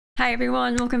Hi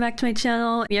everyone, welcome back to my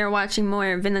channel. We are watching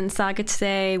more Vinland Saga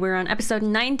today. We're on episode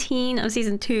 19 of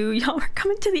season 2. Y'all, we're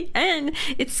coming to the end.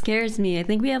 It scares me. I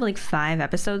think we have like 5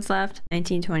 episodes left.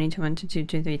 19, 20, 21, 22,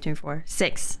 23, 24,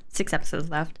 6. 6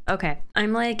 episodes left. Okay.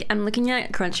 I'm looking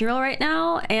at Crunchyroll right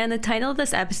now, and the title of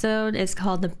this episode is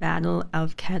called The Battle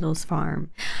of Ketil's Farm.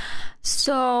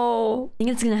 So, I think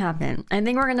it's gonna happen. I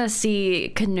think we're gonna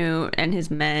see Canute and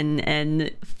his men and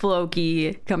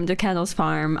Floki come to Ketil's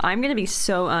farm. I'm gonna be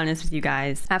so honest with you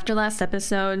guys. After last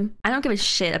episode, I don't give a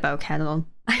shit about Ketil.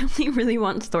 I only really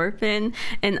want Thorfinn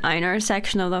and Einar's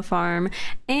section of the farm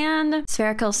and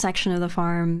Sverkel's section of the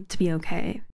farm to be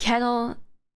okay. Ketil,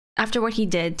 after what he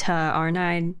did to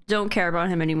Arnheid, don't care about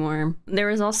him anymore. There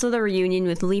was also the reunion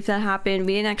with Leaf that happened.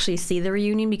 We didn't actually see the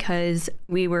reunion because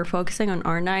we were focusing on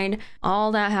Arnheid.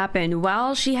 All that happened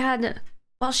while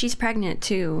she's pregnant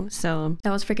too. So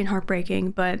that was freaking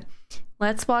heartbreaking. But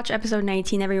let's watch episode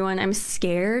 19, everyone. I'm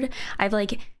scared. I've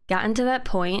gotten to that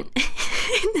point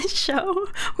in the show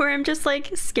where I'm just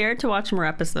scared to watch more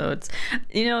episodes.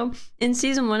 You know, in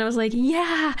season 1 I was like,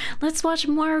 yeah, let's watch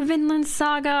more Vinland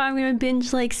Saga. I'm gonna binge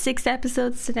 6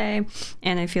 episodes today,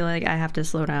 and I feel like I have to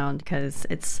slow down because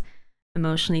it's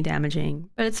emotionally damaging,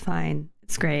 but it's fine.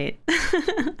 It's great.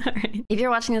 Alright. If you're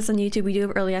watching this on YouTube, we do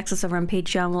have early access over on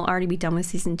Patreon. We'll already be done with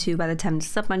season 2 by the time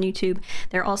it's up on YouTube.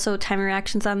 There are also timer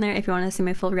reactions on there if you want to see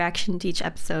my full reaction to each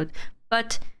episode.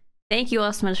 But thank you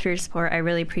all so much for your support. I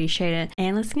really appreciate it.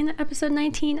 And let's get into episode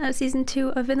 19 of season 2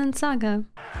 of Vinland Saga.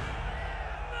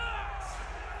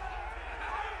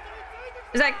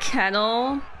 Is that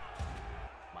Ketil?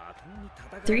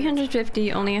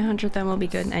 350, only 100 of them will be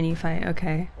good in any fight.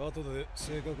 Okay.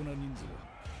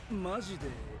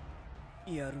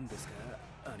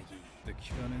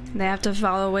 They have to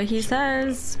follow what he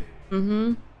says.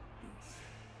 I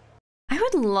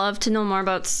would love to know more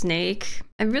about Snake.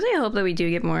 I really hope that we do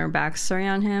get more backstory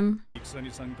on him.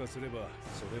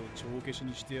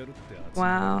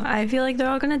 Wow, I feel like they're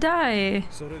all gonna die.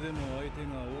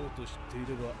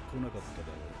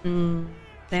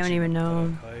 They don't even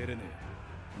know.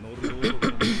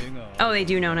 Oh, they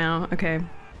do know now. Okay.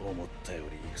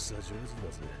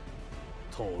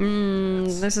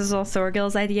 This is all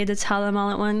Thorgil's idea to tell them all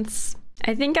at once.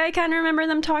 I think I kind of remember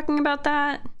them talking about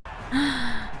that.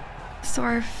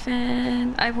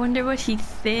 Thorfinn, I wonder what he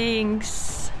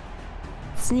thinks.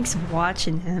 Snake's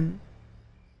watching him.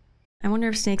 I wonder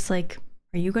if Snake's like,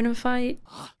 are you gonna fight?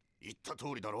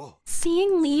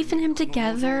 Seeing Leaf and him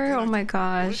together, oh my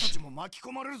gosh. How are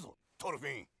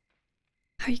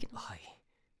you gonna...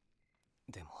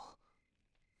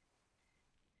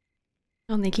 I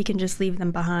don't think he can just leave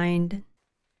them behind.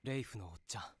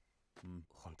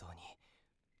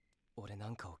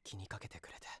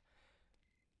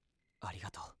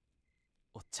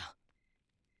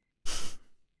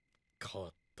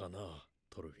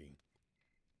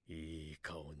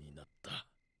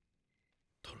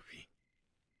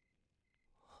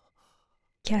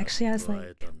 He actually has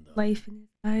life in his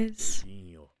eyes.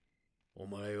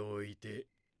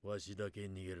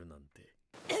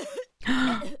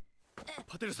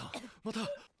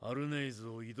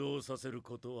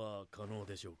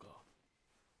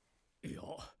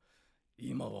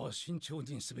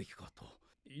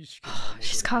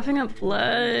 She's coughing up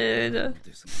blood.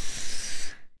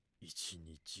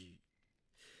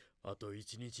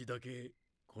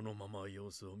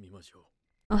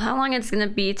 Well, how long it's gonna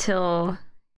be till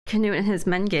Canute and his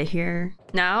men get here?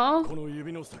 Now?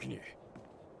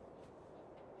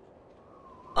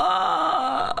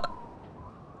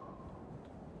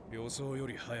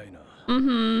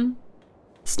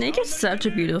 Snake is such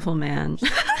a beautiful man.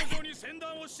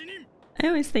 I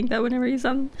always think that whenever he's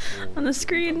on the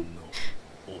screen.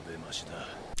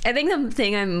 I think the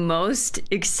thing I'm most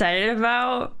excited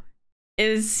about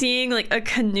is seeing a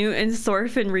Canute and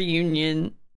Thorfinn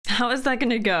reunion. How is that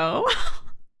gonna go?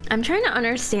 I'm trying to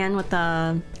understand what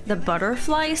the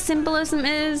butterfly symbolism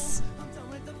is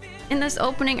in this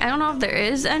opening. I don't know if there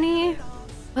is any,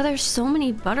 but there's so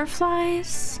many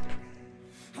butterflies.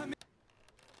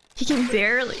 He can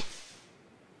barely...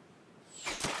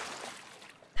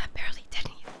 That barely did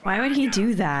anything. Why would he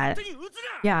do that?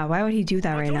 Yeah, why would he do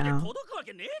that right now?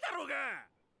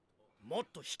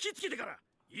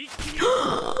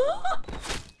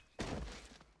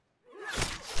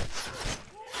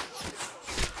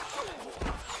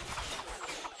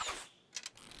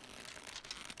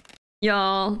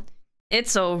 Y'all,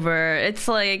 it's over. It's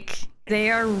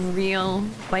they are real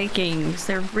Vikings.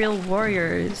 They're real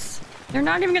warriors. They're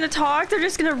not even gonna talk, they're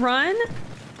just gonna run?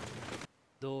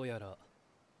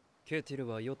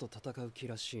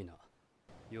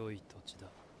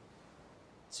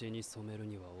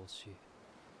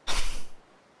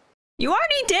 You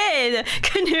already did!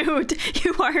 Canute!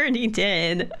 You already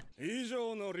did! 以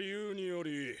上の理由によ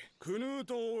り、クヌー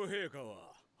ト王陛下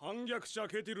は反逆者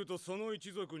ケティルとその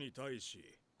一族に対し、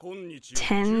今日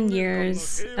10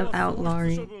 years of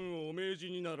outlawry. 処分をお命じ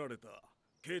になられた。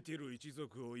ケティル一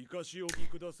族を生かし置き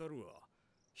くださるわ。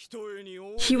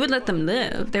He would let them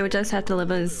live. They would just have to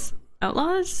live as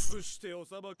outlaws?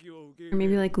 Or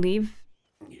maybe like leave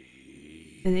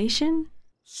the nation?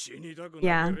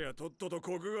 Yeah.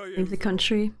 Leave the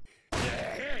country.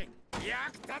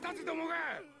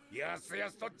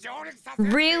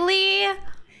 Really?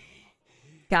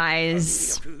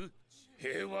 Guys.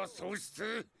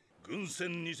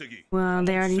 Well,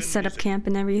 they already set up camp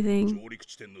and everything.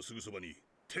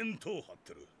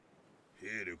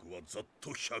 兵力はざっ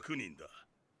と100人だ。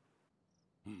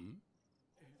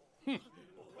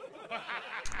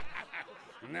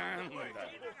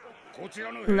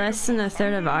Less than a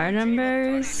third of our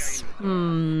numbers?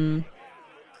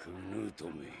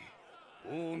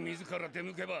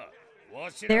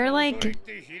 They're like...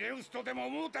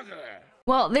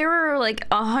 Well, there were like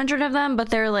 100 of them, but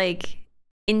they're like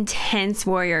intense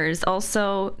warriors.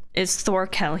 Also, is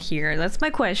Thorkel here? That's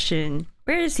my question.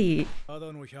 Where is he?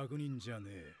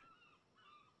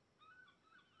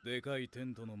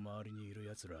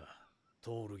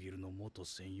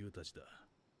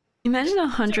 Imagine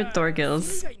 100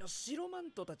 Thorgils.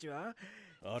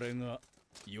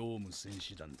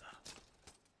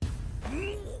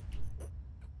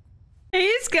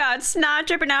 He's got snot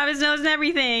dripping out of his nose and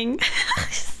everything.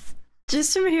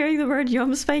 Just from hearing the word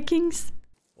Yoms Vikings.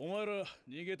 I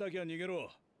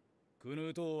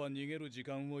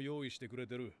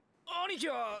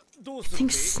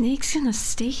think Snake's gonna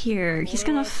stay here. He's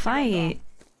gonna fight.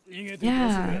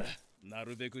 Yeah. I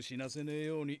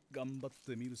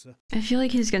feel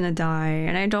like he's gonna die,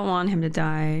 and I don't want him to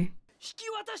die.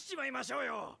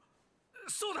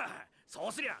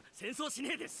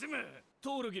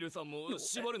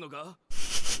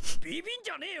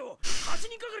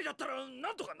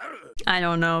 I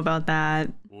don't know about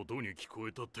that.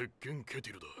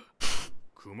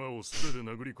 熊を素手で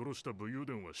殴り殺した武勇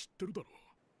伝は知ってるだろう。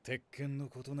鉄拳の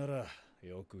ことなら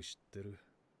よく知ってる。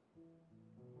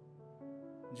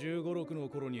15、6の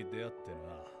頃に出会って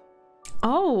な。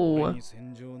Oh.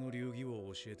 戦場の流儀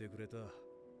を教えてくれた。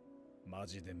マ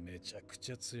ジでめちゃく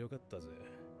ちゃ強かったぜ。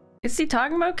Is he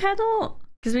talking about Ketil?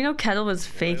 Because we know Ketil was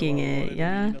faking it,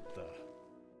 yeah?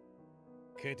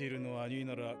 ケティルの兄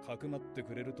ならかくまって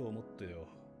くれると思ってよ。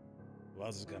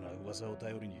わずかな噂を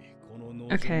頼りにこの農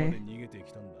村まで逃げて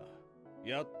きたんだ。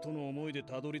やっとの思いで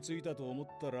たどり着いたと思っ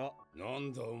たら、な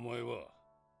んだお前は、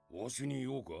わしに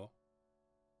言おうか？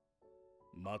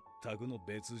全くの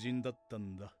別人だった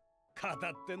んだ。語っ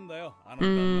てんだよ、あの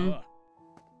旦那は。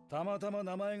たまたま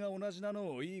名前が同じな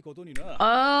のをいいことにな。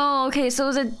Oh, okay, so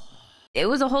it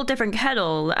was a whole different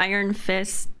Ketil. Iron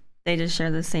Fist, they just share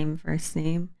the same first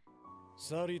name.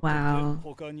 Wow.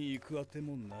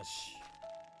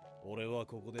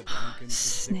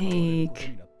 Snake.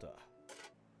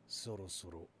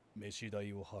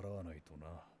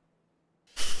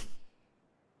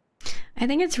 I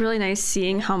think it's really nice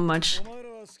seeing how much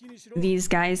these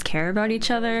guys care about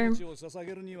each other.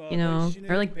 You know,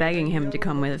 they're like begging him to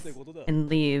come with and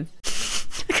leave.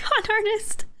 Con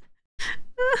artist.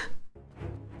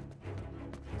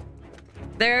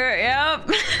 There, yep.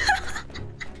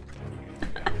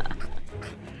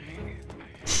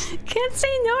 Can't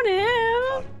say no to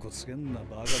him.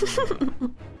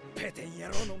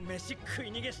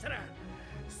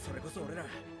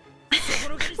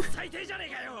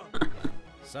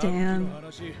 Damn.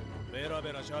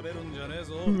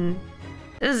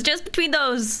 This is just between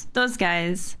those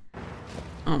guys.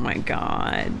 Oh my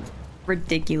god.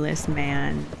 Ridiculous,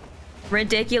 man.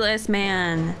 Ridiculous,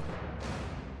 man.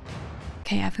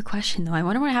 Okay, I have a question though. I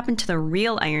wonder what happened to the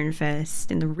real Iron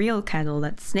Fist and the real Ketil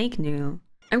that Snake knew.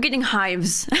 I'm getting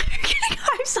hives. I'm getting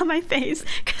hives on my face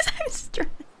because I'm stressed.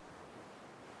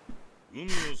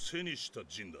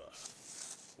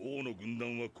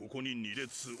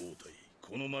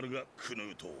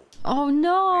 Oh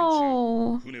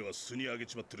no!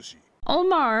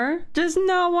 Olmar does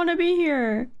not want to be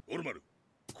here.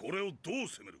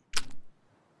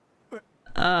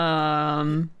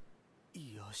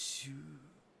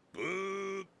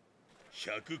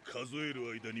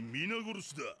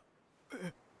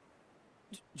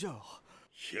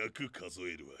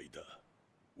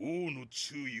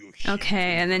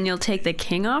 Okay, and then you'll take the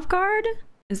king off guard?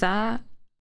 Is that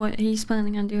what he's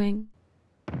planning on doing?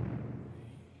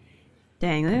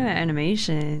 Dang, look at that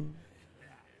animation.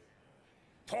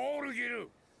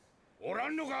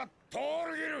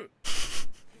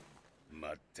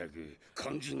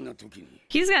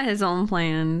 He's got his own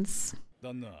plans.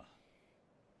 旦那、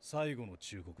最後の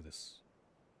忠告です。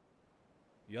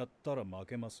やったら負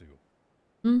けますよ。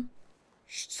Hmm?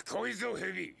 しつこいぞ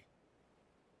ヘビ。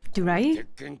 Do right? 鉄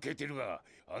拳ケテルが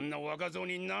あんな若造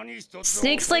に何一つ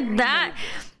Snakes like that?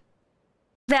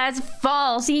 That's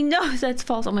false. He knows that's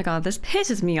false. Oh my god, this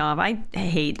pisses me off. I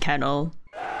hate Ketil.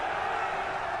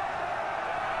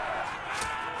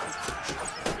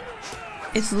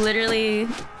 It's literally...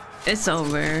 It's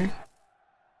over.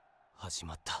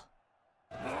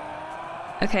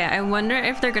 Okay, I wonder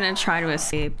if they're gonna try to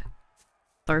escape.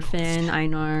 Thorfinn,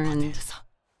 Einar, and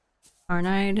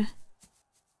Arnheid.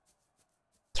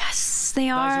 Yes, they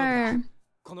are!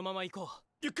 このまま行こう。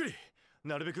ゆっくり。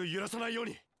なるべく揺らさないよう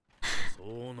に。そ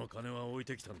うの金は置い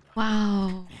てきたんだ。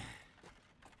Wow.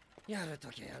 やると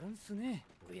きやるんすね、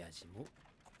親父も。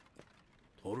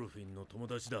トルフィンの友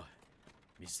達だ。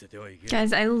見捨ててはいけない。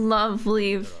 Guys, I love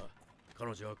Leave.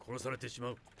 彼女は殺されてし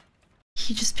まう。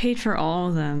 He just paid for all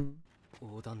of them.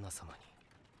 大旦那様に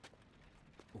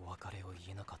お別れを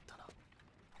言えなかったな。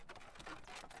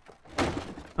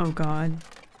 Oh god.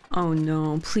 Oh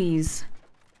no, please.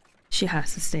 She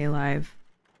has to stay alive.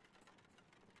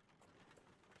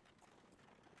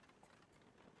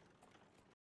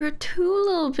 We're two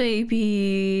little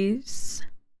babies.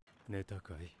 寝た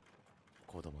かい、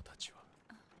子供たちは。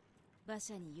馬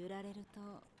車に揺られると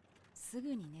す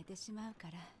ぐに寝てしまうか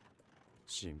ら。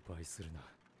心配するな。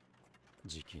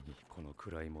じきにこの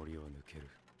暗い森を抜ける。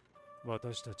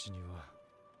私たちには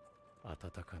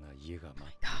暖かな家が待っ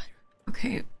てい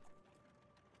る。Okay.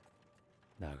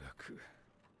 長く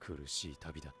苦しい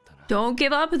旅だったな。 Don't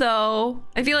give up though.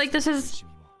 I feel like this is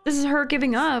her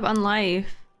giving up on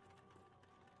life.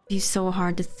 He's so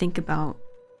hard to think about.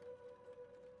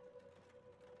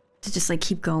 To just like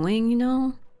keep going, you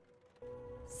know?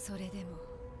 それでも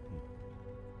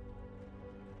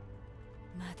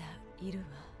まだいるわ。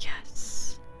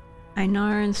 Yes.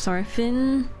 Einar and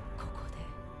Thorfinn. ここ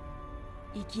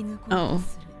で生き抜こうと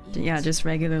する。 Yeah, just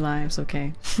regular lives,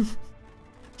 okay.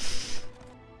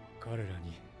 彼ら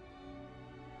に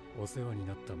お世話に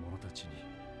なった者たちに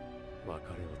別れを伝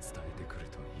えてくる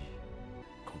といい。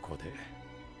ここで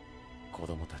子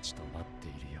供たちと待って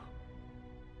いるよ。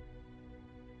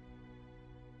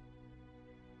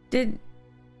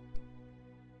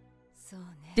 そう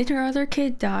ね。 Did her other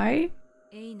kid die?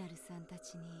 エイナルさんた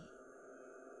ちに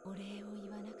お礼を言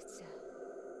わなくちゃ。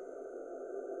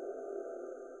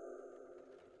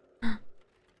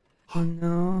 Oh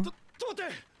no.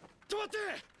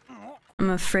 I'm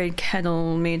afraid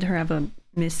Ketil made her have a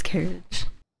miscarriage.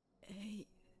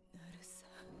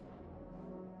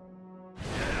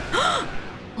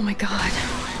 Oh my god.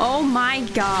 Oh my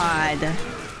god.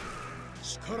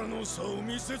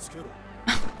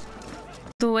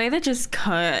 The way that just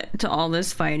cut to all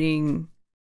this fighting.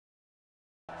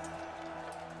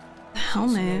 The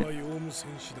helmet.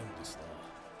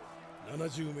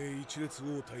 70名一列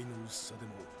応対の薄さで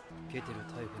もケテル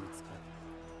逮捕に使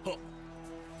う。はっ。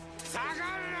下がる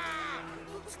な。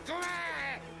突っ込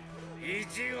め。意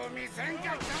地を見せん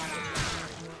かった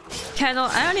な。 Ketil,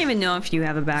 I don't even know if you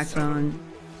have a backbone.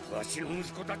 わしの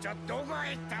息子たちはどこ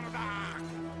へ行ったのだ。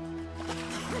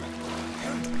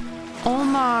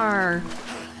 Omar!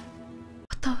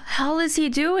 What the hell is he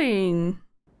doing?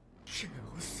 毛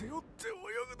を背負って泳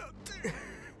ぐなんて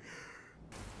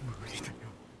無理だよ、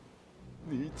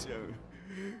兄ちゃん。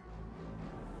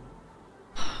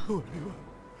俺は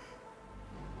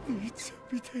兄ちゃん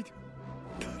みたいに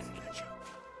なれないよ。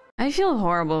 I feel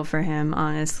horrible for him,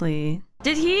 honestly.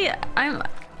 Did he?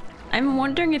 I'm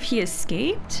wondering if he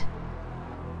escaped?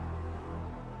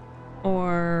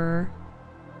 Or...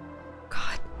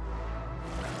 God.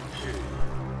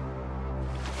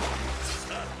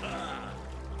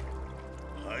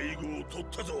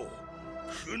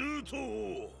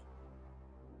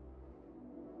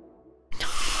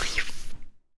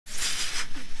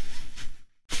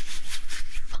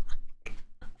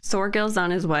 Thorgil's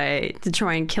on his way to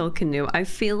try and kill Canute. I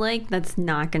feel like that's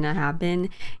not gonna happen.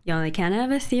 Y'all, I kind of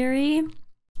have a theory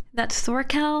that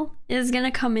Thorkel is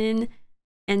gonna come in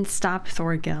and stop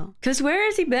Thorgil. Because where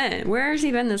has he been? Where has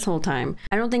he been this whole time?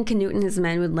 I don't think Canute and his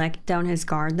men would let down his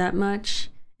guard that much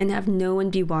and have no one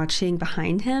be watching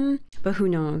behind him, but who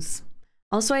knows?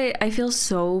 Also, I feel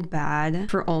so bad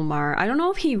for Omar. I don't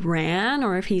know if he ran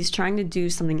or if he's trying to do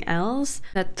something else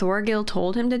that Thorgil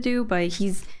told him to do, but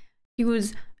he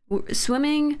was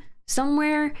swimming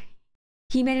somewhere.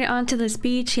 He made it onto this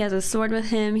beach. He has a sword with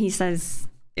him. He says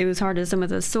it was hard to swim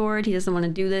with a sword. He doesn't want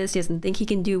to do this. He doesn't think he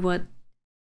can do what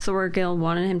Thorgil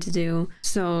wanted him to do.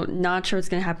 So not sure what's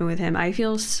gonna happen with him. I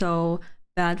feel so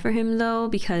bad for him though,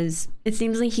 because it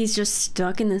seems like he's just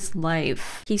stuck in this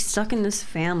life. He's stuck in this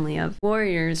family of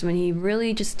warriors when he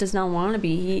really just does not want to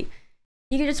be.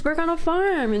 He could just work on a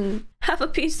farm and have a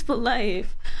peaceful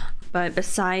life. But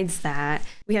besides that,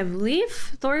 we have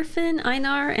Leif, Thorfinn,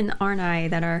 Einar, and Arnheid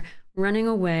that are running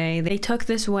away. They took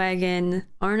this wagon.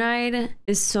 Arnheid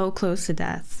is so close to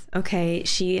death. Okay,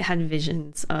 she had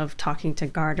visions of talking to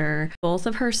Garter. Both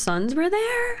of her sons were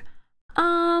there.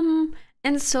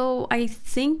 And so I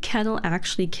think Ketil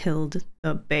actually killed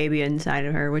the baby inside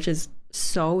of her, which is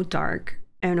so dark.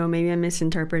 I don't know, maybe I'm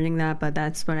misinterpreting that, but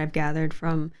that's what I've gathered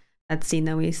from that scene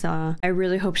that we saw. I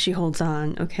really hope she holds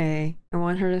on, okay? I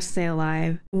want her to stay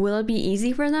alive. Will it be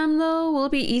easy for them though? Will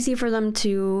it be easy for them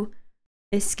to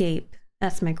escape?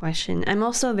 That's my question. I'm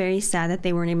also very sad that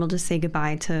they weren't able to say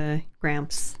goodbye to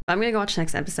Gramps. I'm gonna go watch the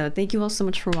next episode. Thank you all so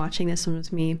much for watching this one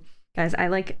with me. Guys,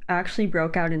 I actually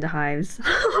broke out into hives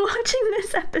watching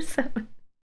this episode.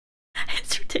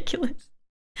 It's ridiculous.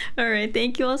 Alright,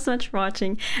 thank you all so much for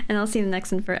watching, and I'll see you in the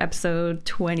next one for episode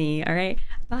 20. Alright,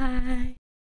 bye!